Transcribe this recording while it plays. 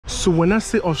So when I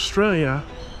say Australia,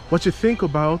 what you think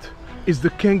about is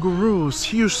the kangaroos,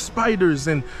 huge spiders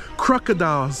and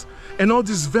crocodiles and all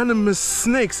these venomous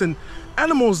snakes and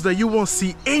animals that you won't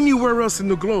see anywhere else in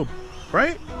the globe,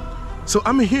 right? So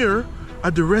I'm here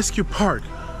at the rescue park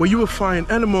where you will find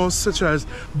animals such as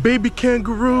baby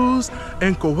kangaroos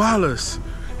and koalas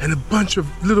and a bunch of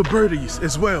little birdies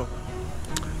as well.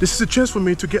 This is a chance for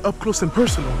me to get up close and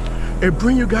personal and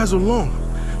bring you guys along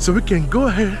so we can go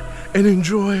ahead and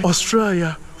enjoy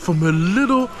Australia from a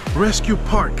little rescue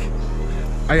park.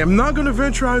 I am not gonna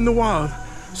venture out in the wild,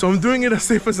 so I'm doing it as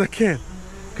safe as I can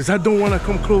because I don't want to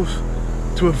come close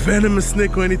to a venomous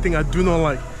snake or anything I do not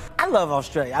like. I love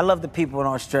Australia. I love the people in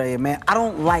Australia, man. I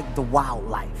don't like the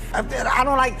wildlife. I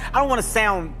don't want to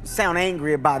sound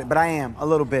angry about it, but I am a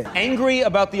little bit. Angry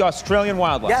about the Australian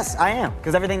wildlife? Yes, I am,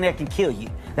 because everything there can kill you.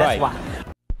 That's why.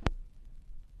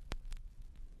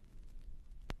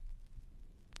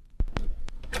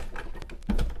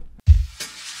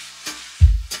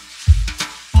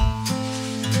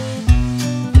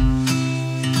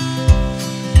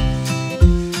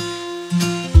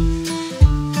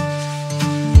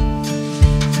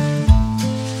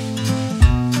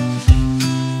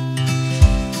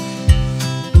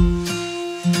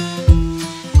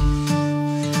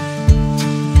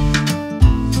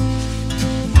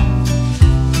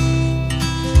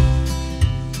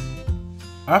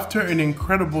 After an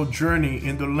incredible journey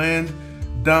in the land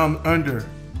down under,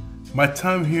 my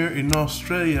time here in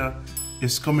Australia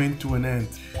is coming to an end.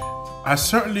 I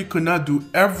certainly could not do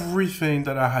everything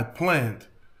that I had planned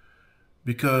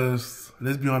because,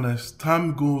 let's be honest,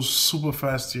 time goes super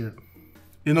fast here.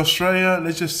 In Australia,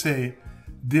 let's just say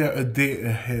they're a day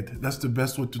ahead. That's the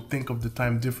best way to think of the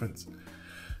time difference.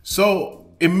 So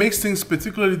it makes things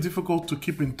particularly difficult to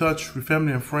keep in touch with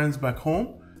family and friends back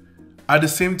home. At the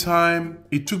same time,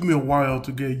 it took me a while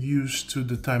to get used to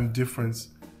the time difference.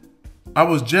 I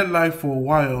was jet lagged for a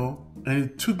while and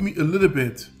it took me a little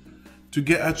bit to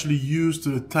get actually used to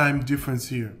the time difference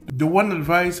here. The one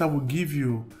advice I would give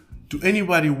you to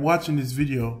anybody watching this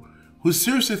video who's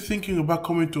seriously thinking about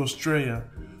coming to Australia,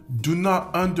 do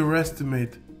not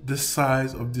underestimate the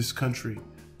size of this country.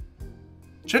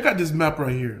 Check out this map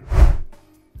right here.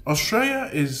 Australia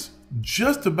is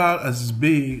just about as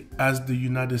big as the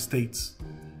United States.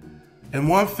 And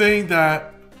one thing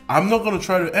that I'm not going to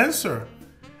try to answer,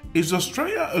 is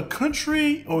Australia a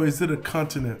country or is it a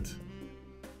continent?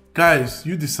 Guys,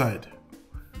 you decide.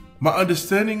 My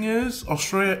understanding is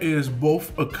Australia is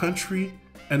both a country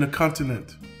and a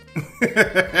continent.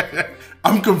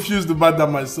 I'm confused about that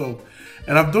myself.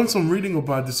 And I've done some reading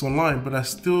about this online, but I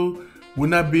still will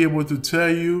not be able to tell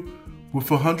you with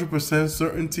 100%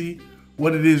 certainty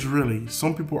what it is really.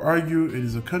 Some people argue it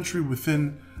is a country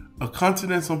within a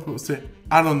continent. Some people say,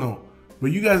 I don't know.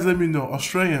 But you guys let me know.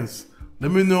 Australians, let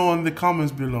me know in the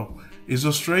comments below. Is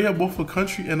Australia both a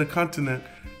country and a continent?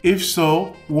 If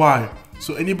so, why?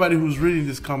 So anybody who's reading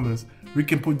these comments, we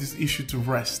can put this issue to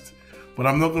rest. But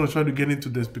I'm not going to try to get into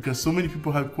this because so many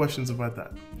people have questions about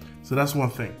that. So that's one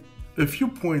thing. A few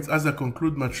points as I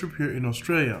conclude my trip here in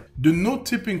Australia. The no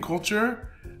tipping culture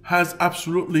has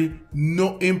absolutely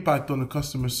no impact on the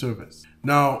customer service.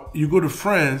 Now, you go to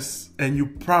France and you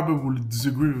probably will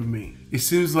disagree with me. It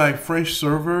seems like French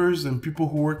servers and people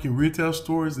who work in retail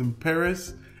stores in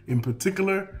Paris in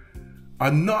particular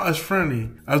are not as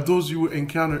friendly as those you would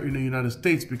encounter in the United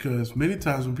States, because many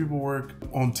times when people work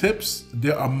on tips,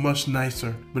 they are much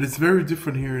nicer. But it's very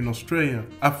different here in Australia.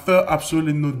 I felt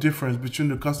absolutely no difference between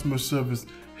the customer service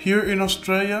here in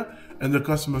Australia and the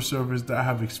customer service that I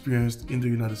have experienced in the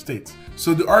United States.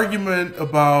 So the argument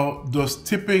about does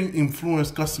tipping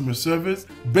influence customer service,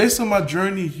 based on my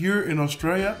journey here in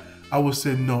Australia, I would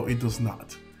say no, it does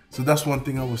not. So that's one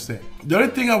thing I would say. The other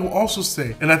thing I will also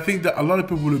say, and I think that a lot of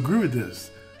people will agree with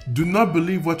this, do not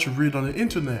believe what you read on the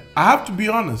internet. I have to be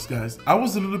honest, guys. I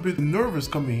was a little bit nervous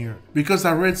coming here because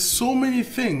I read so many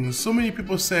things, so many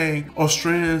people saying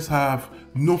Australians have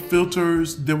no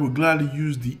filters, they will gladly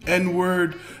use the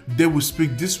N-word, they will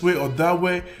speak this way or that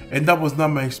way, and that was not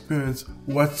my experience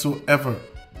whatsoever.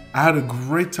 I had a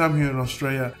great time here in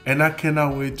Australia and I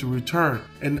cannot wait to return.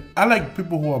 And I like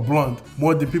people who are blunt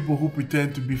more than people who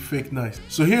pretend to be fake nice.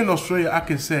 So here in Australia, I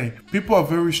can say people are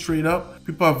very straight up,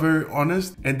 people are very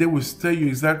honest, and they will tell you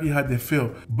exactly how they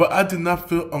feel. But I did not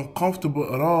feel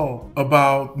uncomfortable at all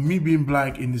about me being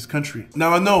black in this country.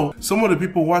 Now I know some of the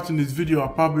people watching this video are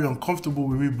probably uncomfortable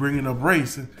with me bringing up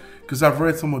race because I've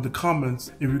read some of the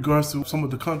comments in regards to some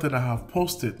of the content I have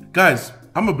posted. Guys,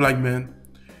 I'm a black man.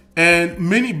 And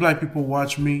many black people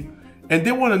watch me, and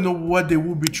they want to know what they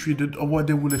will be treated or what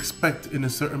they will expect in a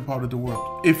certain part of the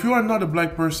world. If you are not a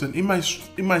black person, it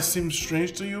might seem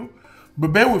strange to you,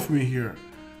 but bear with me here.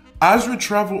 As we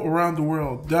travel around the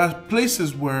world, there are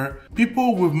places where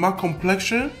people with my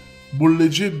complexion will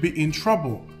legit be in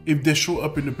trouble if they show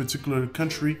up in a particular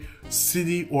country,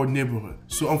 city, or neighborhood.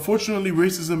 So unfortunately,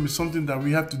 racism is something that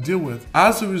we have to deal with.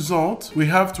 As a result, we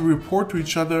have to report to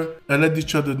each other and let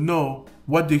each other know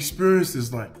what the experience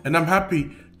is like. And I'm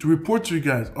happy to report to you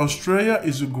guys, Australia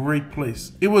is a great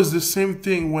place. It was the same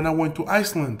thing when I went to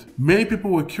Iceland. Many people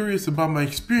were curious about my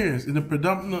experience in a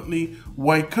predominantly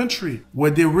white country. Were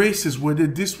they racist? Were they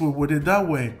this way? Were they that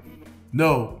way?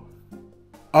 No.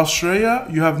 Australia,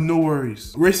 you have no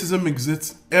worries. Racism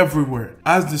exists everywhere.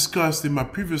 As discussed in my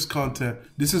previous content,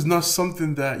 this is not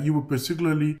something that you will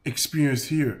particularly experience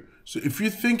here. So if you're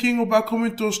thinking about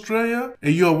coming to Australia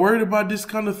and you're worried about these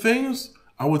kind of things,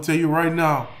 I will tell you right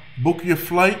now, book your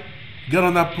flight, get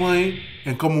on that plane,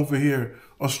 and come over here.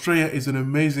 Australia is an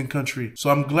amazing country. So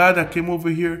I'm glad I came over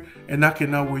here and I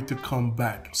cannot wait to come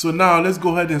back. So now let's go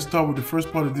ahead and start with the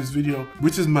first part of this video,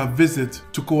 which is my visit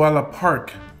to Koala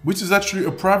Park, which is actually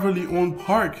a privately owned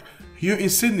park here in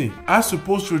Sydney. As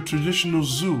opposed to a traditional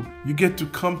zoo, you get to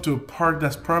come to a park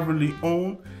that's privately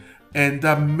owned, and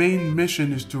that main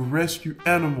mission is to rescue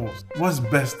animals. What's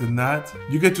best than that?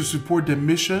 You get to support the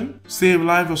mission, save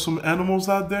lives of some animals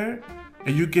out there,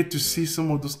 and you get to see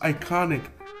some of those iconic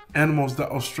animals that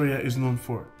Australia is known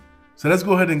for. So let's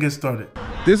go ahead and get started.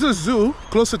 There's a zoo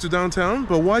closer to downtown,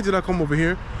 but why did I come over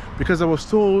here? Because I was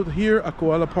told here at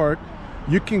Koala Park,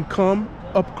 you can come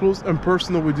up close and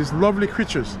personal with these lovely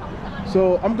creatures.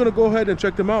 So I'm gonna go ahead and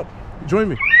check them out. Join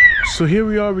me. So here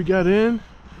we are, we got in.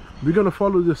 We're gonna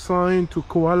follow the sign to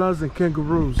koalas and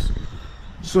kangaroos.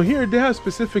 So here they have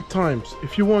specific times.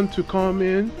 If you want to come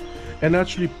in and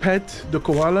actually pet the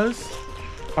koalas,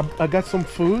 I got some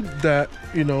food that,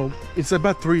 you know, it's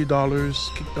about $3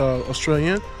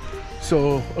 Australian.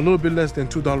 So a little bit less than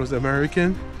 $2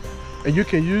 American. And you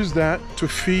can use that to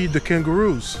feed the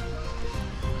kangaroos.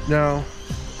 Now,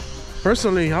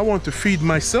 personally, I want to feed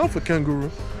myself a kangaroo.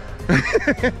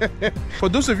 For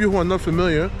those of you who are not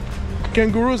familiar,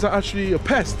 kangaroos are actually a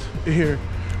pest here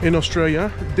in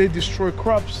Australia. They destroy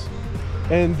crops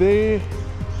and they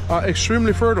are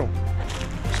extremely fertile.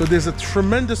 So there's a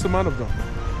tremendous amount of them.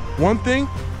 One thing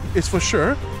is for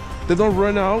sure, they don't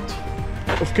run out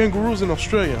of kangaroos in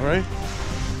Australia, right?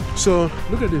 So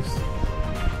look at this.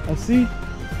 I see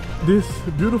this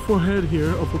beautiful head here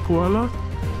of a koala.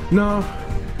 Now,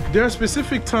 there are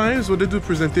specific times when they do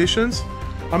presentations.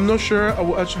 I'm not sure I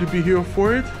will actually be here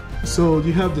for it. So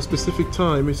you have the specific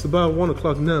time. It's about 1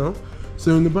 o'clock now.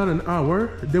 So in about an hour,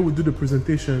 they will do the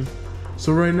presentation.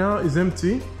 So right now it's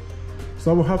empty.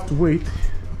 So I will have to wait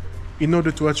in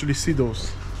order to actually see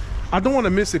those. I don't want to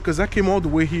miss it because I came all the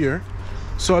way here.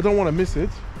 So I don't want to miss it.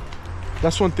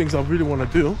 That's one thing I really want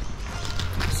to do.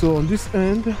 So on this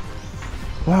end,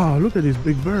 wow, look at these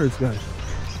big birds, guys.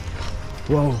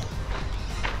 Whoa.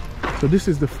 So this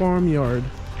is the farmyard.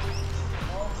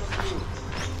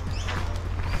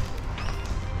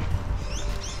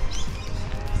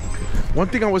 One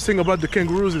thing I was saying about the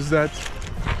kangaroos is that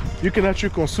you can actually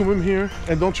consume them here,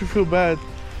 and don't you feel bad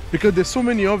because there's so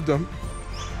many of them,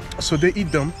 so they eat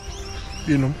them,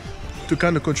 you know, to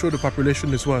kind of control the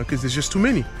population as well, because there's just too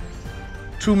many.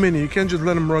 You can't just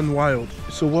let them run wild.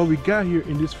 So what we got here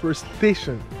in this first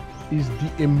station is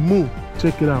the emu.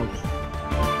 Check it out.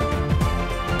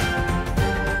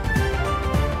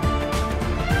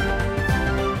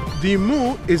 The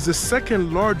emu is the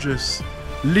second largest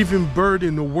living bird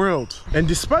in the world, and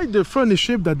despite the funny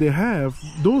shape that they have,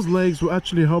 those legs will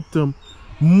actually help them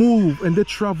move, and they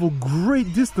travel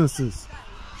great distances.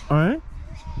 All right,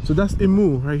 so that's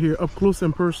emu right here, up close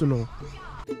and personal.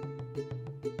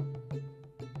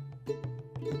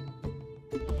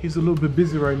 He's a little bit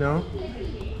busy right now.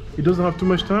 He doesn't have too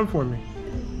much time for me.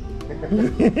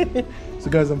 So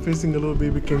guys, I'm facing a little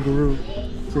baby kangaroo.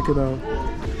 Check it out.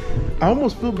 I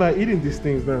almost feel bad eating these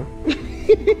things now.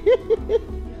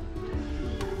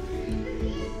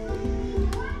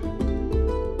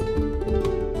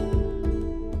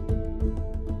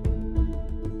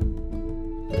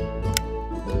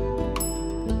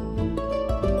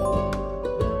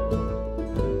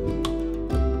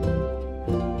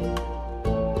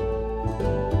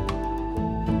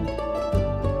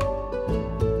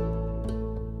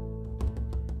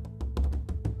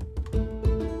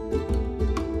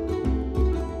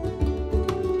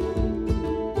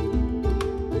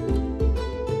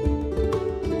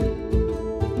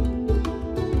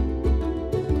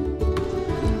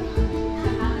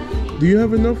 Do you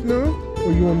have enough now,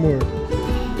 or you want more?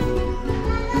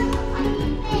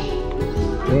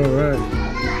 All right.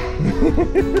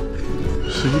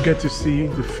 So you get to see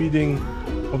the feeding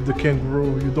of the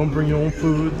kangaroo. You don't bring your own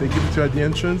food. They give it to you at the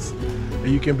entrance, and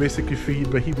you can basically feed.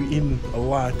 But he be eating a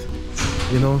lot,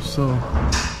 you know. So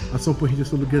at some point he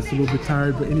just gets a little bit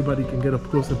tired. But anybody can get up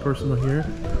close and personal here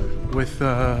with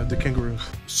the kangaroos.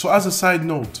 So as a side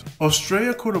note,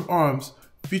 Australia coat of arms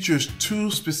features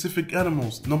two specific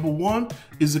animals. Number one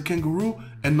is the kangaroo,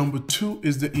 and number two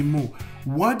is the emu.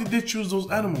 Why did they choose those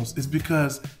animals? It's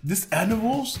because these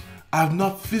animals are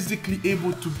not physically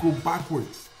able to go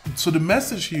backwards. So the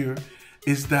message here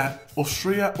is that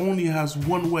Australia only has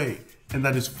one way, and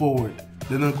that is forward.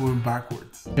 They're not going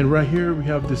backwards. And right here we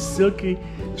have the silky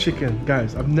chicken.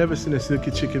 Guys, I've never seen a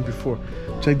silky chicken before.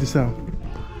 Check this out.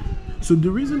 So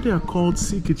the reason they are called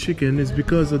silky chicken is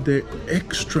because of the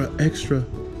extra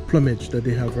plumage that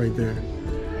they have right there.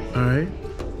 All right.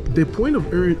 The point of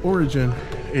origin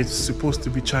is supposed to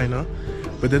be China,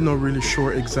 but they're not really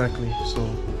sure exactly. So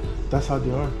that's how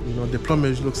they are. You know, the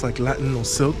plumage looks like Latin or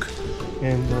silk.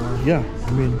 And yeah,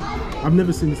 I mean, I've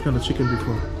never seen this kind of chicken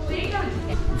before.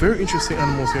 Very interesting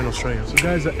animals here in Australia. So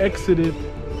guys, I exited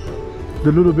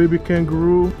the little baby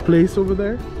kangaroo place over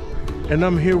there, and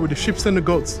I'm here with the sheep and the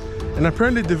goats. And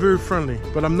apparently they're very friendly,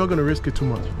 but I'm not gonna risk it too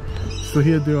much. So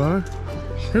here they are.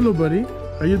 Hello, buddy.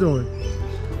 How you doing?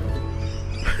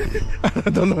 I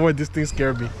don't know why this thing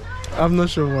scared me. I'm not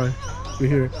sure why. We're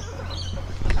here.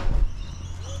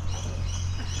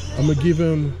 I'm gonna give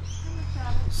him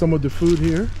some of the food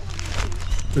here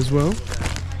as well.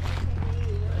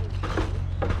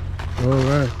 All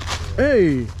right.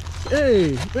 Hey,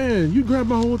 man, you grabbed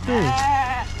my whole thing.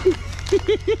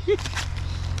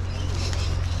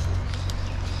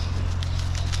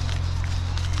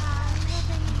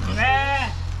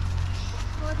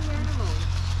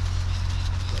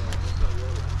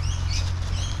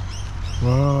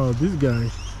 Wow, this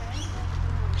guy.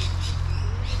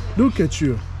 Look at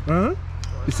you, huh?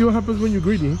 You see what happens when you're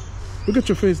greedy? Look at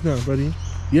your face now, buddy.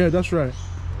 Yeah, that's right.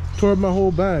 Tore up my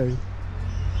whole bag.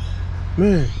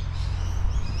 Man,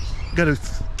 gotta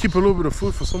keep a little bit of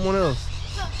food for someone else.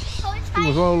 It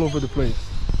was all over the place.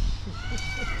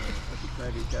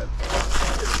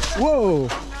 Whoa!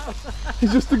 He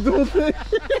just took the whole thing.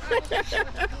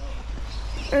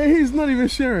 And he's not even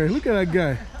sharing. Look at that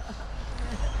guy.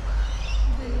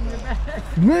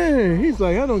 Man, he's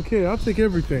like, I don't care. I'll take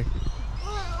everything.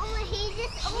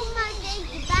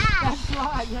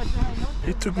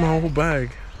 He took my whole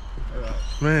bag.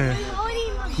 Man,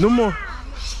 no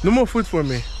more food for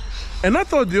me. And I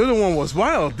thought the other one was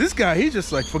wild. This guy, he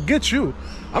just like, forget you.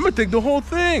 I'm gonna take the whole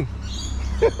thing.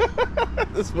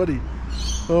 That's funny.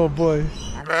 Oh boy.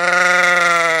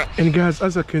 And guys,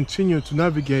 as I continue to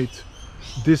navigate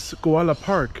this koala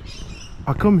park,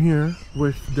 I come here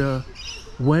with the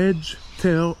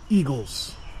wedge-tailed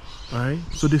eagles. All right,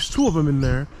 so there's two of them in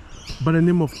there by the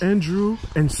name of Andrew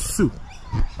and Sue.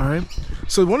 All right,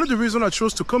 so one of the reasons I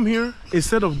chose to come here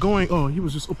instead of going, oh, he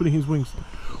was just opening his wings.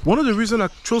 One of the reasons I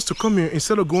chose to come here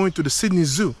instead of going to the Sydney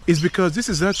Zoo is because this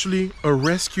is actually a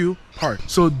rescue park.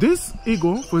 So this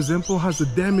eagle, for example, has a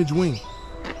damaged wing.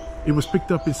 It was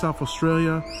picked up in South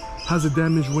Australia, has a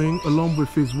damaged wing along with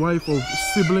his wife or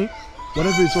sibling,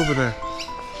 whatever is over there.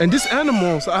 And these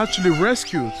animals are actually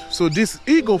rescued. So this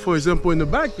eagle, for example, in the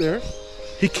back there,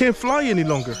 he can't fly any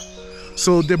longer.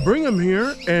 So they bring him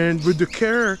here, and with the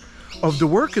care of the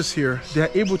workers here,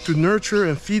 they're able to nurture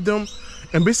and feed them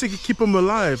and basically keep them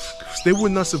alive. They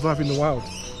would not survive in the wild.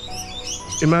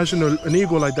 Imagine an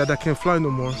eagle like that can't fly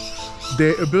no more.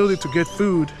 Their ability to get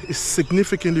food is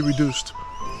significantly reduced,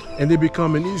 and they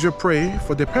become an easier prey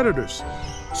for their predators.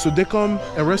 So they come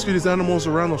and rescue these animals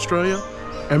around Australia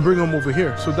and bring them over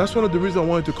here. So that's one of the reasons I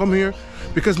wanted to come here,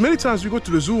 because many times you go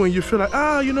to the zoo and you feel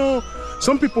like, you know,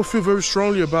 some people feel very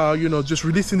strongly about, you know, just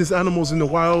releasing these animals in the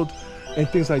wild and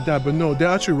things like that. But no, they're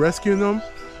actually rescuing them,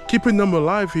 keeping them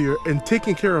alive here and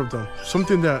taking care of them.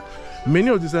 Something that many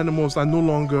of these animals are no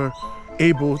longer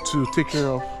able to take care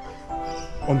of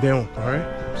on their own, all right?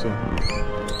 So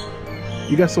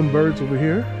you got some birds over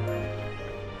here.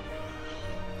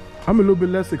 I'm a little bit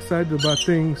less excited about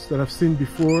things that I've seen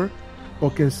before or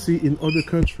can see in other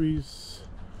countries,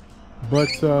 but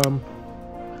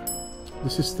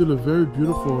this is still a very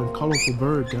beautiful and colorful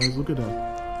bird, guys. Look at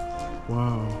that.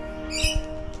 Wow,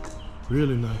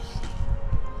 really nice.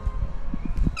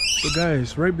 So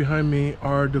guys, right behind me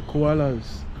are the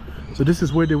koalas. So this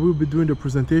is where they will be doing the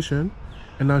presentation,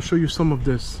 and I'll show you some of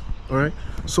this. All right,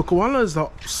 so koalas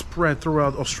are spread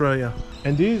throughout Australia,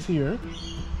 and these here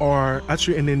are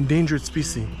actually an endangered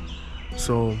species.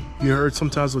 So you heard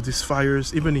sometimes of these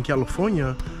fires, even in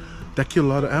California, that kill a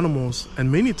lot of animals.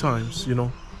 And many times, you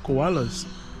know, koalas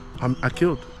I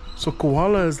killed. So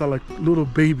koalas are like little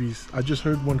babies. I just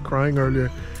heard one crying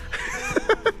earlier.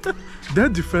 They're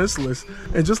defenseless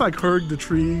and just like hug the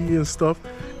tree and stuff,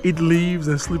 eat leaves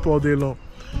and sleep all day long.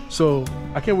 So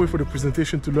I can't wait for the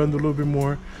presentation to learn a little bit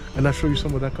more, and I'll show you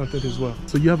some of that content as well.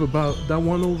 So you have about that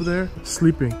one over there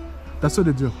sleeping. That's what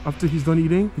they do. After he's done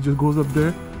eating, he just goes up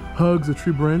there, hugs a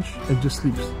tree branch, and just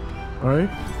sleeps. All right?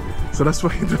 So that's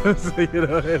what he does, you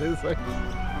know, and it's like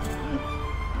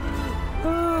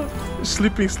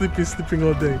sleeping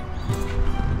all day.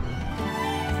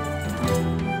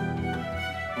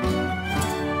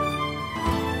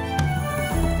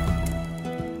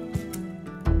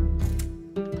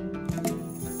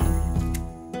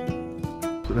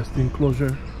 So that's the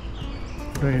enclosure.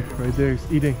 Right there,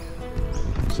 it's eating.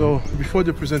 So before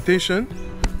the presentation,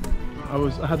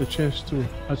 I had a chance to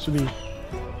actually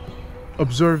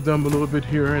observe them a little bit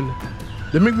here, and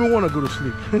they make me want to go to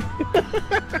sleep.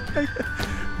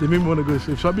 They make me want to go to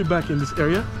sleep. So I'll be back in this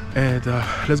area, and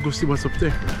let's go see what's up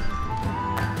there.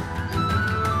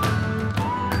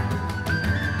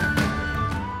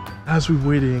 As we're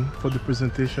waiting for the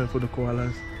presentation for the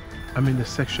koalas, I'm in the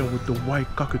section with the white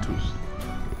cockatoos.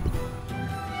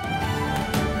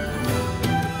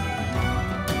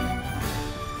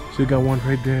 So you got one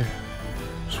right there,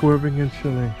 swerving and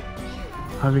chilling,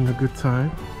 having a good time.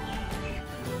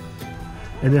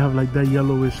 And they have like that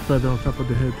yellowish feather on top of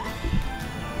the head.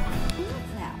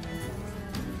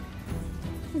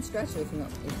 You can stretch it if you're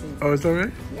not. Oh, is that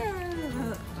right? Yeah, I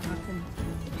can.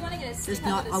 If you want to get a stick, Just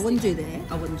not. I wouldn't do there.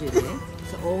 I wouldn't do there.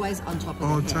 So always on top of the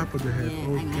head. On top of the head. Yeah,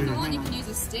 Okay. If you want, you can use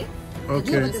a stick.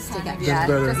 Okay. With the stick, actually. That's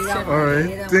better. You don't All want- right.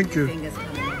 you don't Thank want your you. fingers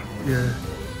coming out. Yeah.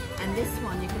 And this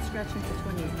one, you can stretch him for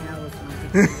 20 hours. And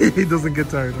I think- He doesn't get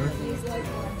tired, huh? He's like,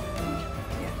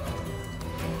 yeah.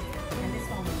 And this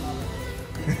one was lovely.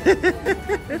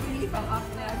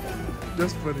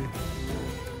 That's funny.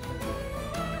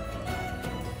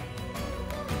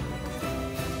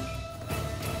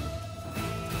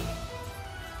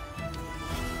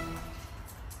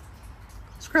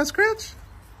 Scratch, scratch.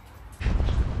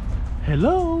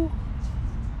 Hello.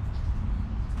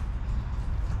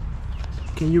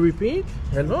 Can you repeat?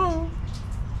 Hello.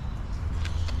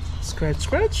 Scratch,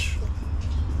 scratch.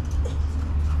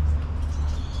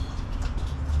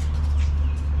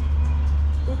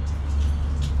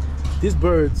 These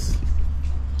birds,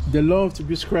 they love to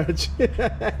be scratched.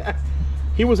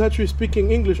 He was actually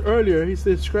speaking English earlier. He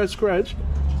said scratch, scratch.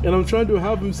 And I'm trying to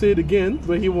have him say it again,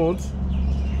 but he won't.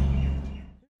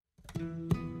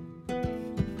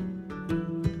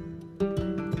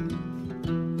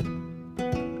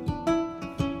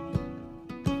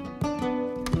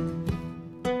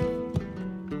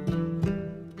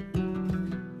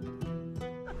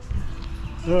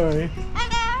 All right.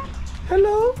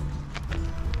 Hello.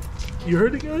 You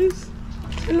heard it, guys?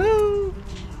 Hello.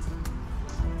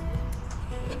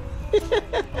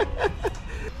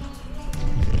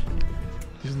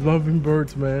 These loving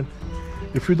birds, man.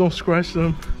 If you don't scratch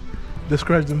them, they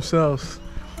scratch themselves.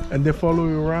 And they follow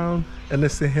you around and they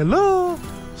say, hello,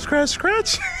 scratch,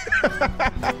 scratch.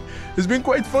 It's been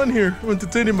quite fun here,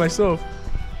 entertaining myself.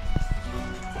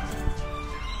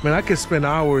 Man, I could spend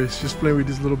hours just playing with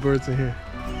these little birds in here.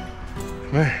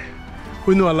 Man,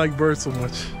 who knew I like birds so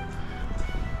much?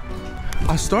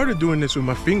 I started doing this with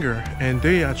my finger and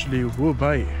they actually will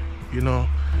bite, you know.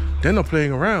 They're not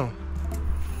playing around.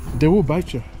 They will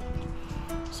bite you.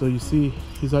 So you see,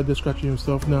 he's out there scratching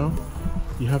himself now.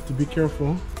 You have to be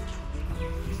careful.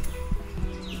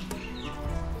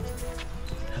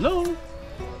 Hello.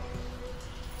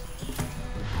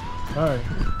 All right.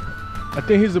 I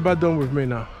think he's about done with me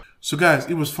now. So guys,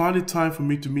 it was finally time for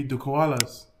me to meet the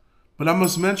koalas. But I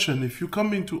must mention, if you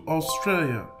come into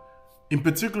Australia, in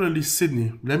particularly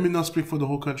Sydney, let me not speak for the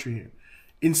whole country here.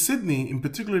 In Sydney, in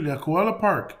particularly at Koala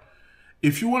Park,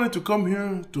 if you wanted to come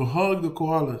here to hug the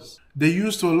koalas, they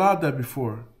used to allow that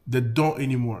before. They don't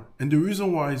anymore. And the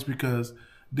reason why is because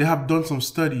they have done some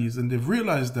studies and they've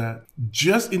realized that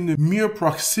just in the mere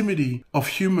proximity of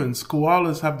humans,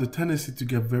 koalas have the tendency to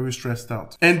get very stressed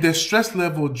out. And their stress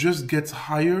level just gets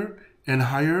higher and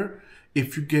higher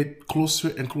if you get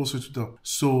closer and closer to them.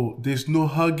 So there's no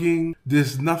hugging,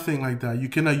 there's nothing like that. You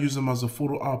cannot use them as a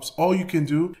photo ops. All you can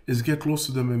do is get close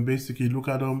to them and basically look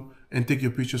at them and take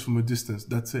your pictures from a distance.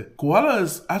 That's it.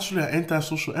 Koalas actually are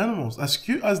antisocial animals, as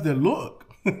cute as they look.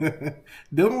 They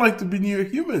don't like to be near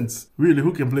humans. Really,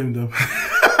 who can blame them?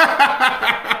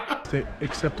 They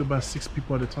accept about 6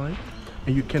 people at a time,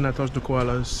 and you cannot touch the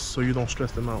koalas so you don't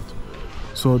stress them out.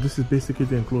 So this is basically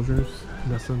the enclosures.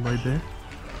 That's them right there.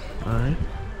 All right.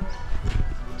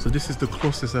 So this is the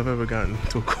closest I've ever gotten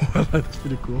to a koala. That's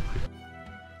pretty cool.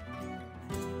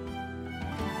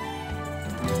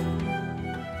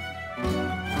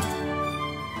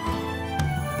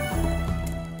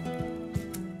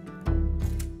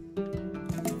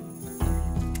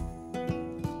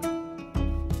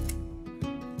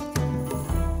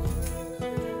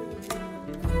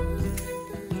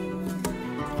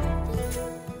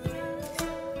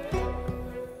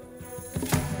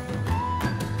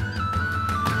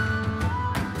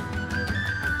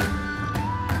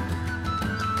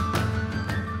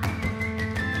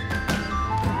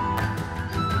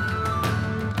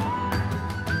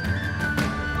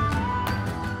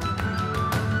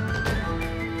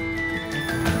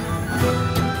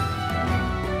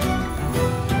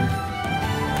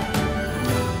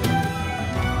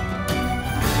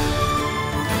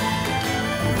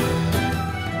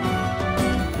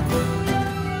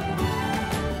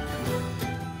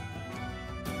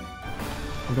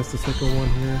 That's the second one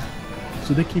here.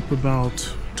 So they keep about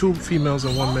 2 females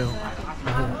and 1 male.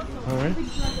 All right.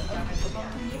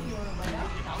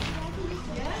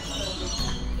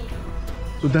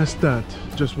 So that's that.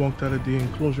 Just walked out of the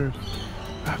enclosure.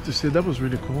 I have to say that was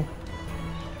really cool.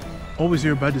 Always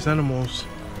hear about these animals,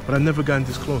 but I've never gotten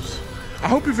this close. I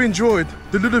hope you've enjoyed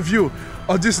the little view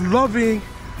of these loving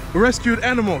rescued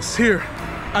animals here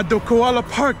at the Koala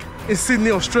Park in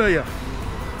Sydney, Australia.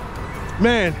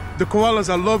 Man, the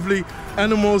koalas are lovely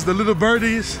animals, the little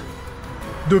birdies,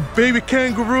 the baby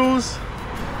kangaroos.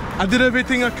 I did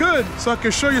everything I could so I can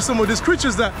show you some of these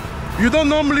creatures that you don't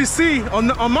normally see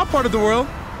on my part of the world.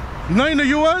 Not in the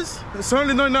US,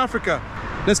 certainly not in Africa.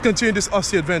 Let's continue this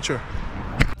Aussie adventure.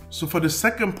 So for the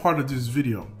second part of this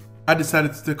video, I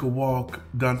decided to take a walk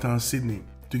downtown Sydney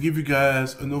to give you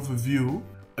guys an overview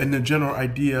and a general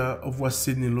idea of what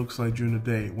Sydney looks like during the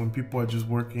day when people are just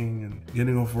working and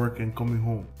getting off work and coming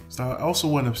home. So I also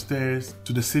went upstairs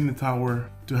to the Sydney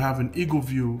Tower to have an eagle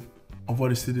view of what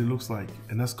the city looks like,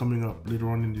 and that's coming up later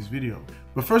on in this video.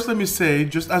 But first, let me say,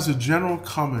 just as a general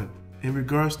comment in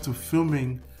regards to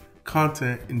filming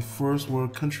content in first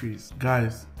world countries,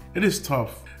 guys, it is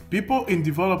tough. People in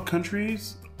developed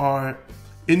countries are,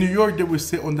 in New York, they would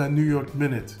say on that New York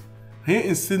minute. Here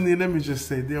in Sydney, let me just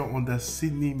say, they are on that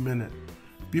Sydney minute.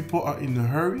 People are in a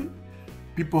hurry,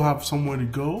 people have somewhere to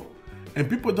go, and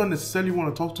people don't necessarily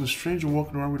want to talk to a stranger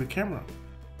walking around with a camera.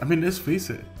 I mean, let's face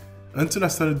it, until I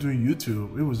started doing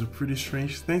YouTube, it was a pretty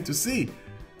strange thing to see.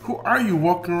 Who are you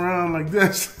walking around like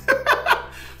this?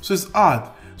 So it's odd.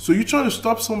 So you try to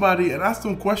stop somebody and ask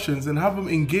them questions and have them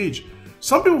engage.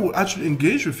 Some people will actually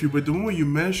engage with you, but the moment you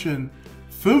mention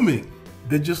filming,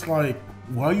 they're just like,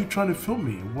 why are you trying to film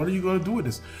me? What are you gonna do with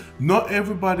this? Not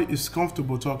everybody is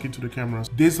comfortable talking to the cameras.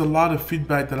 There's a lot of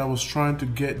feedback that I was trying to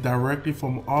get directly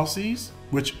from Aussies,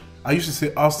 which I used to say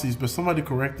Aussies, but somebody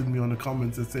corrected me on the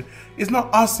comments and said, it's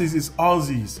not Aussies, it's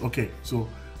Aussies. Okay, so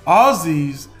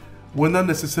Aussies were not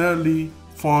necessarily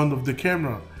fond of the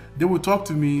camera. They would talk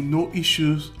to me, no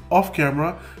issues off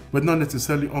camera, but not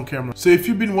necessarily on camera. So if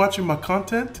you've been watching my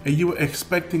content and you were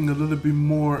expecting a little bit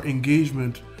more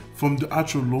engagement from the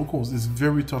actual locals, it's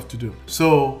very tough to do.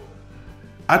 So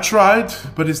I tried,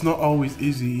 but it's not always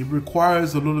easy. It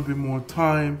requires a little bit more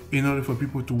time in order for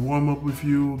people to warm up with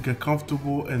you, get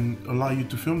comfortable, and allow you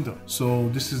to film them. So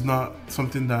this is not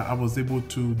something that I was able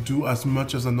to do as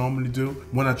much as I normally do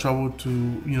when I travel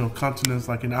to, continents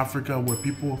like in Africa, where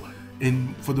people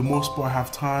for the most part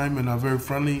have time and are very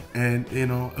friendly, and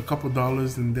a couple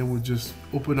dollars and they would just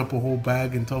open up a whole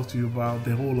bag and talk to you about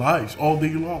their whole lives all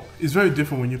day long. It's very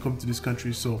different when you come to this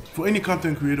country. So for any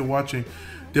content creator watching,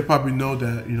 they probably know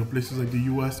that places like the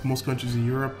US, most countries in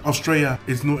Europe, Australia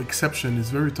is no exception. It's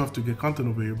very tough to get content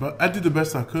over here, but I did the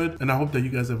best I could, and I hope that you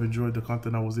guys have enjoyed the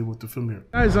content I was able to film here.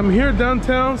 Guys, I'm here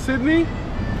downtown Sydney,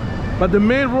 but the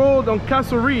main road on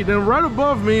Castle Reed, and right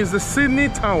above me is the Sydney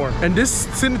Tower. And this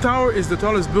Sydney Tower is the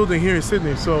tallest building here in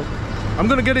Sydney. So I'm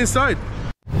gonna get inside.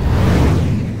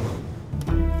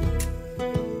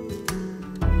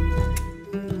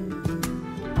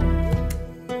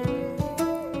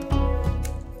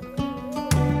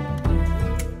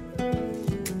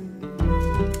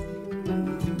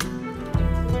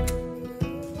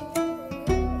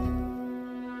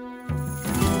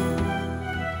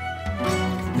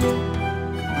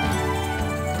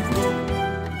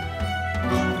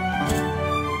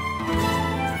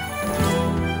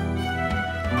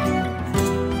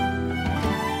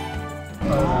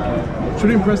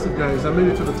 Pretty impressive, guys. I made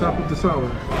it to the top of the tower,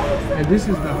 and this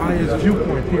is the highest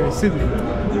viewpoint here in Sydney.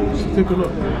 So take a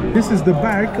look. This is the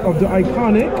back of the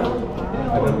iconic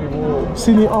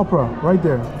Sydney Opera, right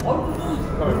there.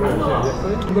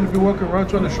 I'm going to be walking around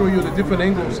trying to show you the different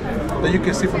angles that you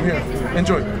can see from here.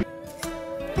 Enjoy.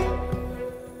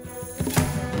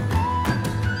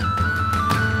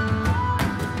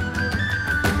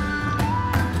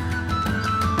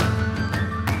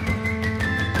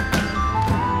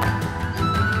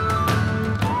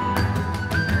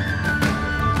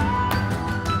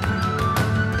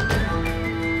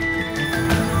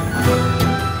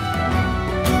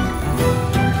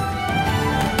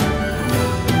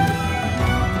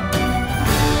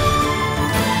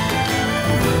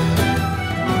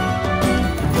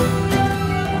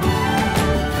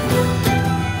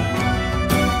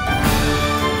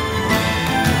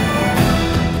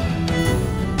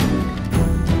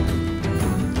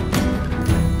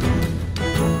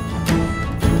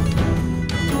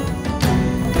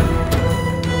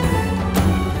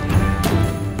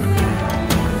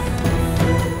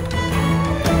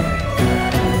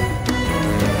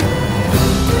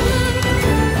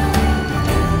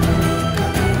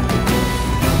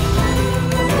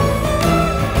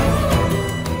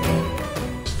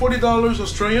 $20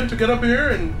 Australian to get up here,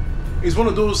 and it's one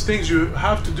of those things you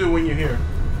have to do when you're here.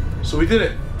 So we did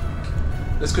it.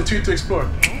 Let's continue to explore.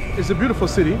 It's a beautiful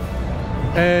city,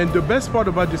 and the best part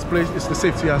about this place is the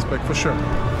safety aspect, for sure.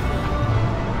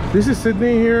 This is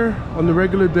Sydney here on the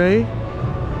regular day.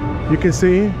 You can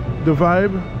see the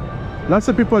vibe. Lots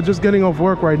of people are just getting off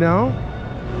work right now,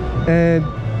 and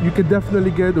you can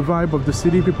definitely get the vibe of the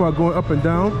city. People are going up and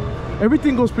down.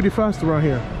 Everything goes pretty fast around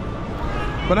here.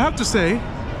 But I have to say,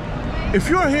 if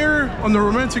you are here on the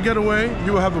romantic getaway,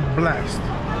 you will have a blast.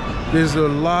 There's a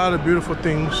lot of beautiful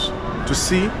things to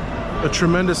see, a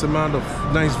tremendous amount of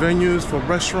nice venues for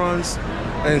restaurants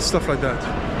and stuff like that.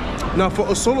 Now, for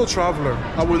a solo traveler,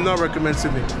 I would not recommend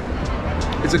Sydney.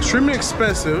 It's extremely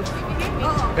expensive,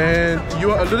 and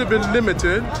you are a little bit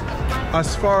limited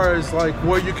as far as like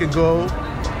where you can go,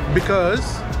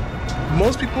 because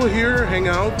most people here hang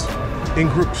out in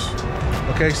groups.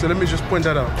 Okay, so let me just point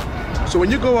that out. So when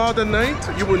you go out at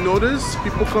night, you will notice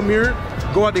people come here,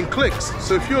 go out in cliques.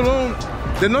 So if you're alone,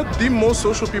 they're not the most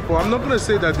social people. I'm not gonna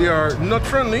say that they are not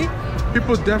friendly.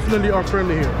 People definitely are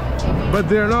friendly here, but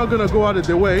they're not gonna go out of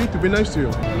their way to be nice to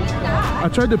you. I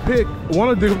tried to pick one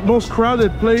of the most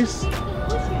crowded places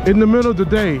in the middle of the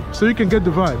day so you can get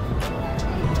the vibe.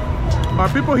 Are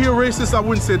people here racist? I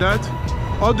wouldn't say that.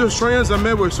 All the Australians I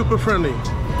met were super friendly.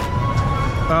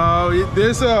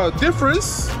 There's a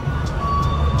difference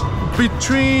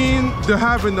between the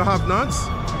have and the have-nots,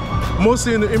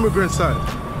 mostly in the immigrant side.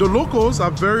 The locals are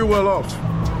very well off,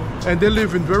 and they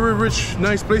live in very rich,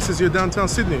 nice places here downtown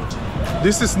Sydney.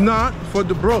 This is not for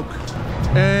the broke.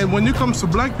 And when it comes to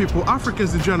black people,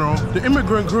 Africans in general, the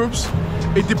immigrant groups,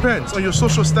 it depends on your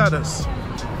social status.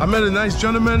 I met a nice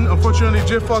gentleman. Unfortunately,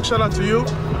 J Fox, shout out to you.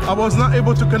 I was not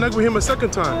able to connect with him a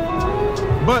second time.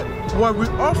 But what we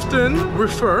often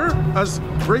refer as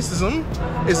racism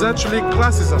is actually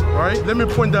classism, all right? Let me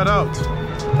point that out.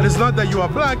 And it's not that you are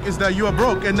black, it's that you are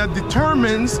broke, and that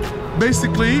determines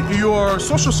basically your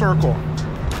social circle.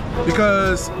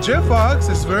 Because J Fox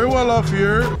is very well off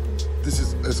here. This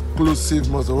is exclusive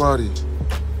Maserati.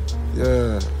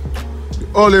 Yeah. The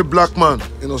only black man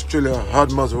in Australia had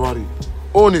Maserati.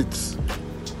 Own it.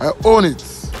 I own it.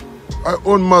 I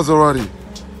own Maserati.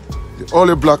 The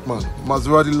only black man.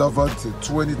 Maserati Lavante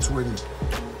 2020.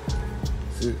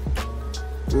 See,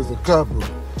 there's a car, bro.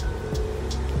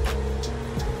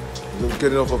 I'm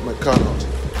getting off of my car now.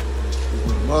 It's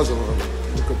my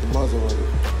Maserati. Look at the Maserati.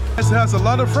 He has a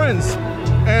lot of friends,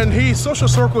 and his social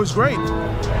circle is great.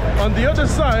 On the other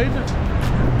side,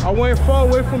 I went far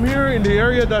away from here in the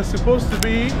area that's supposed to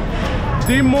be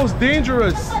the most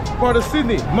dangerous part of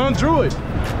Sydney, Mount Druitt.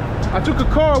 I took a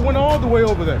car, went all the way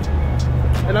over there,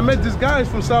 and I met these guys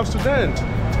from South Sudan,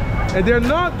 and they're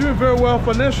not doing very well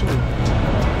financially.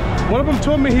 One of them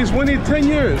told me he's waiting 10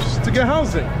 years to get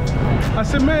housing. I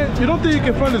said, man, you don't think you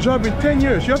can find a job in 10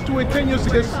 years? You have to wait 10 years to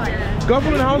get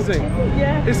government housing.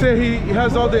 He said he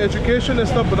has all the education and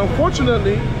stuff, but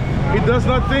unfortunately, he does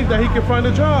not think that he can find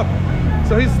a job.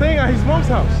 So he's staying at his mom's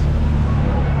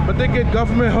house, but they get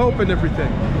government help and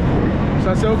everything.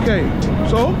 So I said, okay.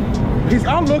 So his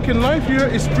outlook in life here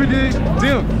is pretty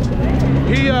dim.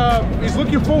 He's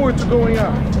looking forward to going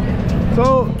out.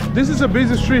 So this is a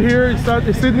busy street here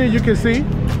in Sydney. You can see,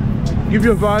 give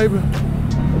you a vibe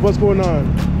of what's going on.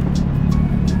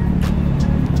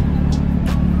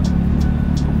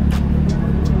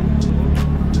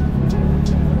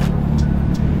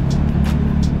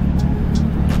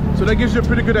 So that gives you a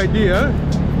pretty good idea.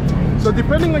 So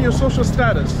depending on your social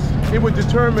status, it would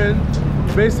determine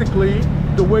basically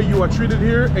the way you are treated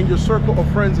here and your circle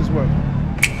of friends as well.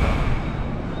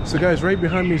 So guys, right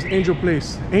behind me is Angel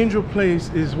Place. Angel Place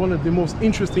is one of the most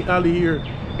interesting alley here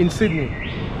in Sydney.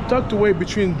 Tucked away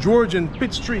between George and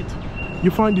Pitt Street,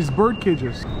 you find these bird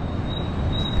cages.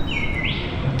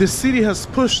 The city has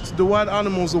pushed the wild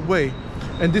animals away,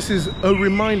 and this is a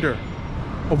reminder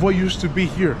of what used to be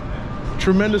here.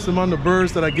 Tremendous amount of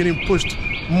birds that are getting pushed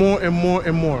more and more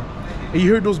and more. And you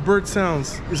hear those bird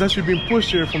sounds. It's actually being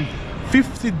pushed here from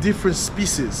 50 different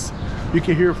species. You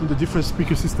can hear from the different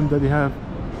speaker system that they have.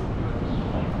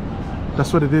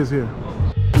 That's what it is here.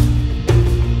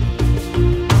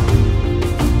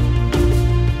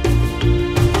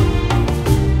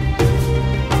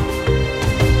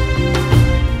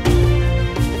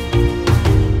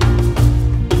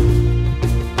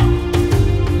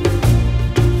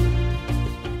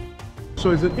 So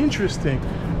it's an interesting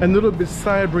and a little bit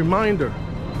sad reminder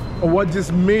of what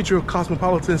this major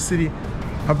cosmopolitan city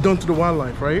have done to the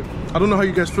wildlife, right? I don't know how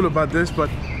you guys feel about this, but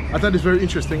I thought it's very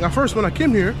interesting. At first, when I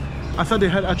came here, I thought they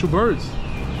had actual birds,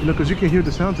 you know, because you can hear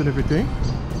the sounds and everything,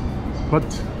 but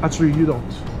actually you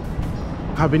don't.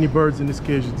 have any birds in these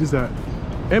cages. These are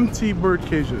empty bird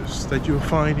cages that you'll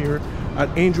find here at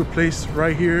Angel Place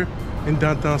right here in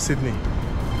downtown Sydney.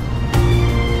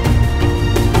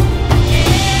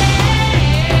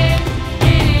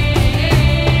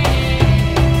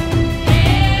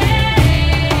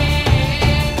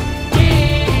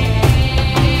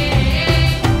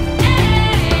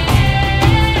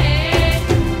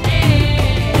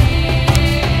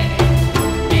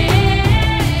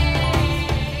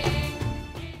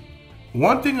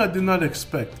 One thing I did not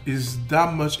expect is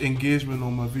that much engagement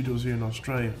on my videos here in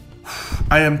Australia.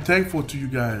 I am thankful to you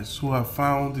guys who have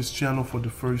found this channel for the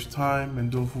first time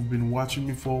and those who've been watching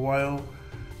me for a while.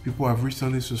 People have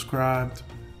recently subscribed.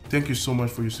 Thank you so much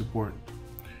for your support.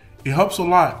 It helps a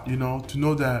lot, you know, to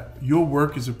know that your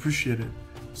work is appreciated.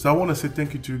 So I want to say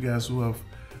thank you to you guys who have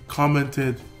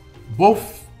commented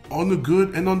both on the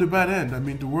good and on the bad end. I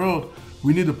mean, the world,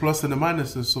 we need the plus and the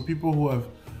minuses. So people who have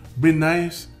been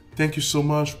nice, thank you so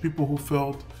much. People who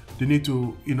felt they need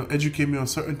to, you know, educate me on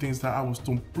certain things that I was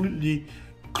completely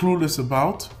clueless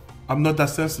about. I'm not that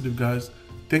sensitive, guys.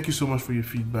 Thank you so much for your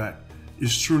feedback.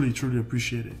 It's truly, truly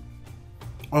appreciated.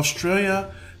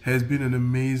 Australia has been an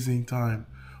amazing time,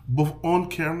 both on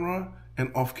camera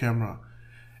and off camera.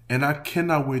 And I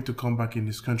cannot wait to come back in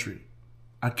this country.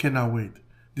 I cannot wait.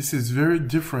 This is very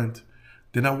different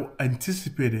than I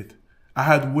anticipated. I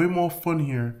had way more fun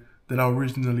here than I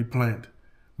originally planned.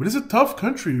 But it's a tough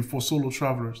country for solo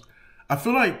travelers. I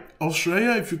feel like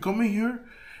Australia, if you're coming here,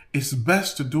 it's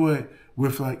best to do it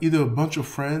with like either a bunch of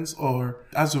friends or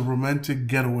as a romantic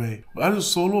getaway. But as a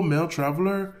solo male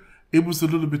traveler, it was a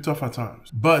little bit tough at times.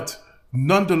 But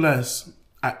nonetheless,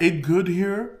 I ate good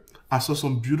here. I saw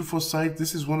some beautiful sights.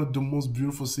 This is one of the most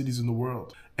beautiful cities in the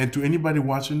world. And to anybody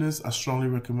watching this, I strongly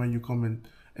recommend you come in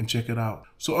and check it out.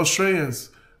 So Australians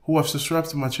who have subscribed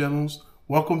to my channels,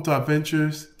 welcome to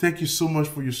Ivaintures. Thank you so much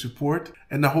for your support.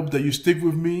 And I hope that you stick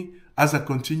with me as I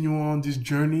continue on this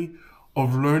journey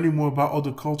of learning more about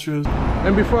other cultures.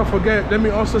 And before I forget, let me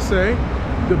also say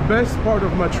the best part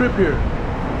of my trip here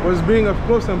was being up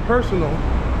close and personal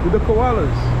with the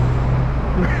koalas.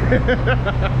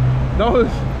 That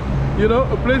was, you know,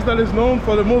 a place that is known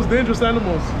for the most dangerous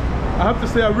animals. I have to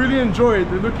say I really enjoyed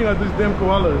looking at these damn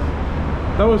koalas.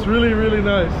 That was really, really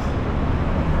nice.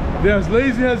 They're as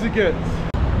lazy as it gets.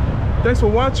 Thanks for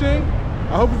watching.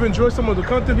 I hope you've enjoyed some of the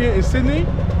content here in Sydney.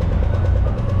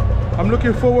 I'm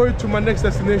looking forward to my next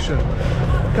destination.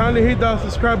 Kindly hit that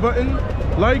subscribe button,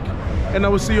 like, and I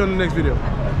will see you on the next video.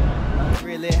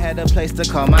 Really had a place to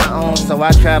call my own, so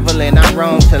I travel and I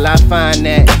roam till I find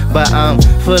that. But I'm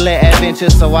full of adventure,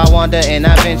 so I wander and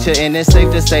I venture, and it's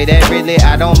safe to say that really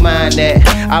I don't mind that.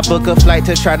 I book a flight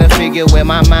to try to figure where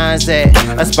my mind's at,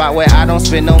 a spot where I don't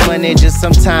spend no money, just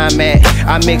some time at.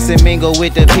 I mix and mingle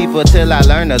with the people till I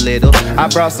learn a little. I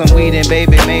brought some weed and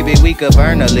baby, maybe we could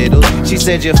burn a little. She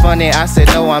said you're funny, I said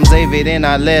no, I'm David, and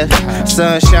I left.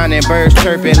 Sun shining, birds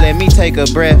chirping, let me take a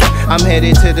breath. I'm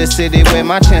headed to the city where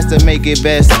my chance to make it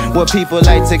best. What people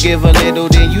like to give a little,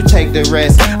 then you take the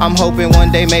rest. I'm hoping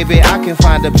one day maybe I can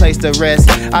find a place to rest.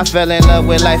 I fell in love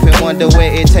with life and wonder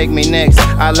where it take me next.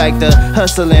 I like the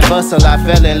hustle and bustle, I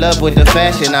fell in love with the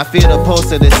fashion. I feel the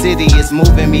pulse of the city, it's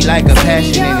moving me like a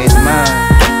passion, and it's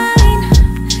mine.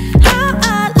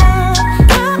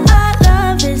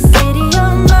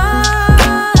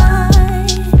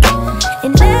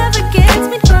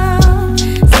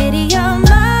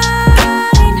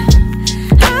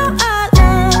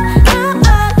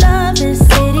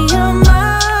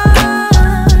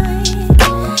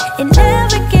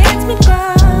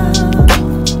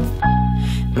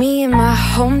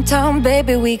 Hometown,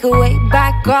 baby, we go way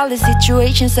back. All the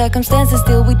situations, circumstances,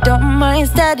 still we don't mind.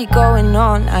 Steady going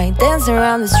on, I dance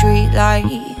around the street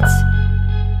lights.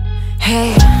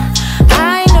 Hey,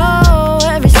 I know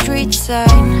every street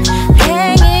sign,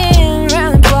 hanging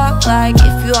around the block. Like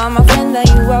if you are my friend, then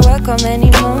you are welcome anywhere.